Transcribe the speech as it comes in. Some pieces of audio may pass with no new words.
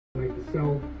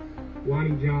yourself,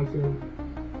 Lonnie Johnson,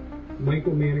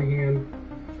 Michael Manahan,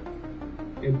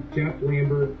 and Jeff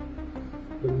Lambert,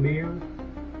 the mayor,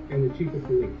 and the chief of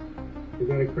police. Is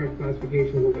that a correct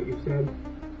classification of what you said?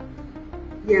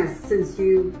 Yes, since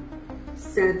you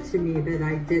said to me that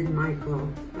I did Michael,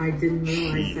 I didn't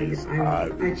realize I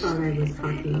thought I was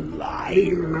talking,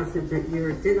 leaving a message at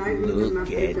your, did I leave a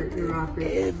message at your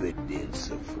office?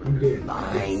 Evidence of her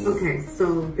lying. Okay,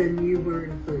 so then you were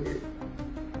included.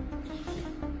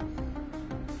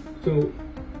 So,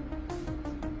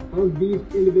 of these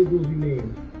individuals you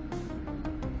named,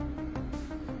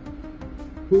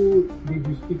 who did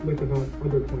you speak with about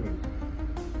other claims?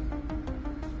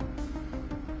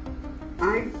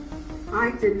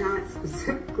 I did not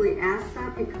specifically ask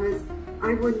that because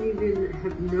I wouldn't even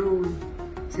have known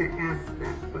to ask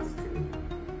that question.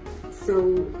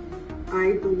 So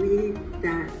I believe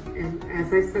that, and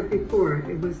as I said before,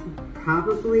 it was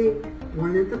probably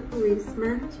one of the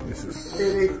policemen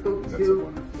that I spoke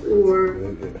to or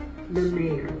the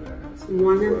mayor.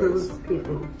 One of those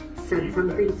people said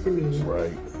something to me.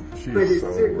 Right. But it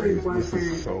certainly wasn't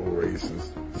this is so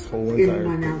racist. This whole entire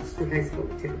anyone else that I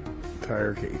spoke to.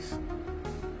 Entire case.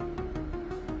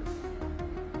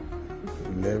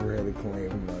 Never had a claim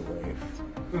in my life.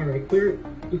 All right,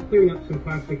 just clearing up some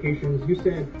classifications. You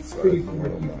said pretty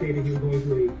smart. You stated you were going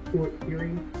to a court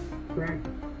hearing, correct?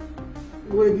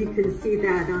 Well, you can see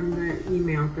that on the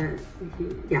email that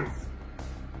yes.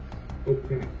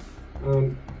 Okay.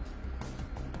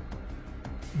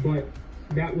 But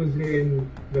that was in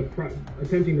the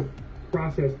attempting to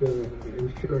process the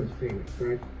insurance payment,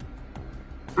 correct?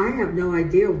 I have no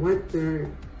idea what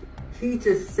he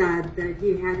just said that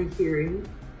he had a hearing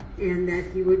and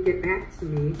that he would get back to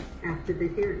me after the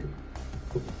hearing.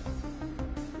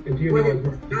 And to your when knowledge,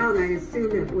 it was out, I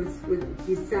assume it was with,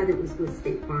 he said it was with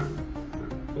State Farm.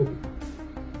 So. Okay.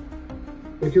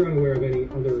 But you're unaware of any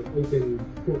other open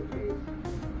court case?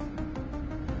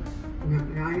 No,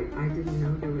 I didn't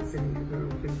know there was any other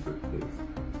open court case.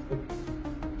 Okay.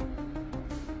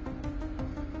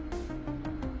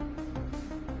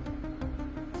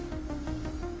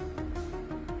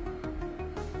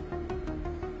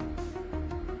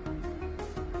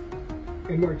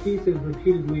 And Marquise has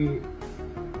repeatedly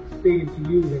stated to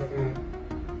you that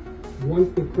once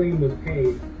the claim was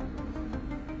paid,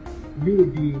 you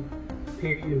would be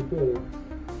paid in full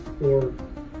for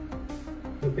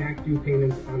the back due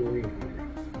payments on the land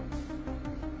contract.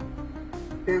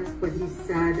 That's what he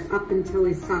said up until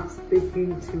he stopped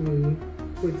speaking to me,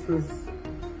 which was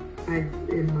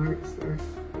in March or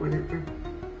whatever.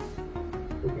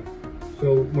 Okay.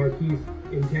 So Marquise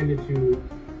intended to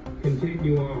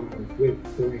continue on with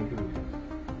the land contract.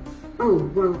 Oh,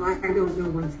 well, I don't know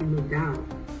once he moved out.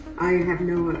 I have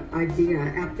no idea.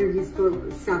 After he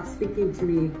stopped speaking to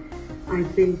me, I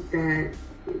think that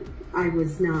I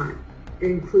was not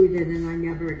included and I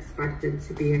never expected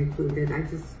to be included. I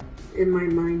just, in my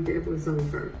mind, it was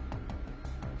over.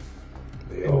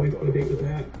 And what date was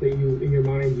that? That you, in your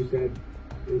mind, you said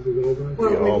this is over?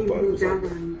 Well, when he moved out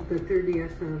on the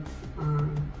 30th of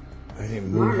I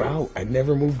didn't move out. I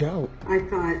never moved out. I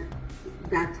thought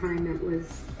that time it was...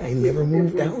 I never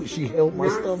moved out. She held my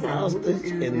stuff hostage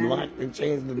and locked and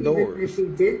changed the doors. Even if he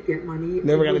did get money...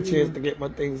 Never got a chance to get my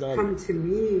things out. ...come to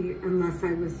me unless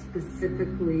I was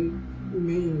specifically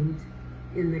named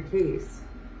in the case,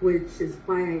 which is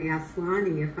why I asked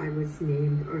Lonnie if I was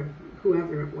named, or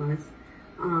whoever it was,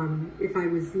 if I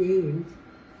was named,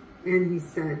 and he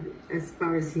said, as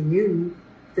far as he knew,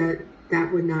 that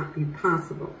that would not be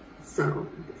possible. So,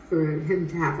 for him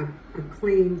to have a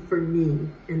claim for me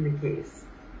in the case.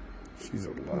 She's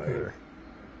a liar. Okay.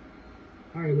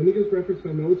 All right, let me just reference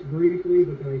my notes briefly,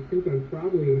 but I think I'm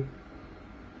probably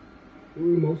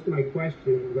through most of my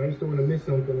questions. I just don't want to miss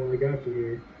something while I got you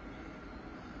here.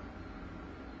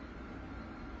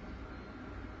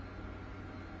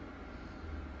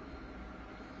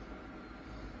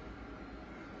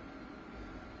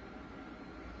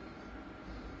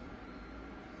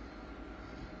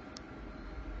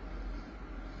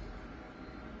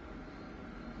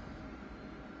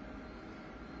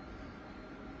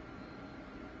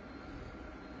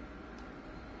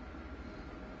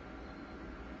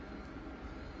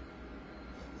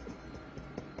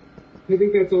 I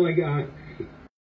think that's all I got.